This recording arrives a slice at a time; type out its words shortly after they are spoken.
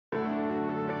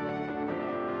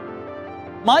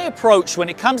My approach when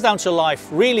it comes down to life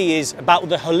really is about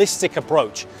the holistic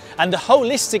approach. And the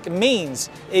holistic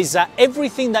means is that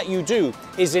everything that you do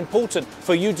is important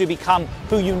for you to become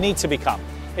who you need to become.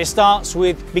 It starts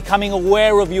with becoming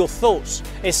aware of your thoughts.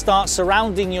 It starts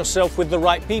surrounding yourself with the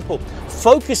right people,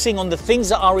 focusing on the things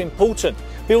that are important,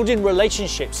 building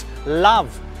relationships,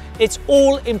 love. It's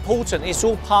all important. It's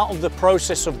all part of the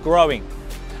process of growing.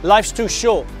 Life's too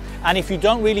short. And if you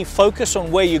don't really focus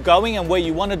on where you're going and where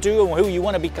you want to do and who you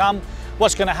want to become,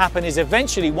 what's going to happen is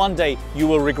eventually one day you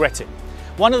will regret it.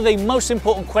 One of the most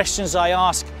important questions I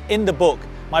ask in the book,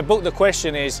 my book, the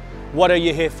question is, what are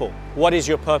you here for? What is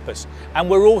your purpose? And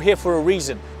we're all here for a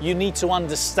reason. You need to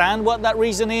understand what that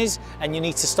reason is and you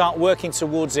need to start working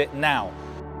towards it now.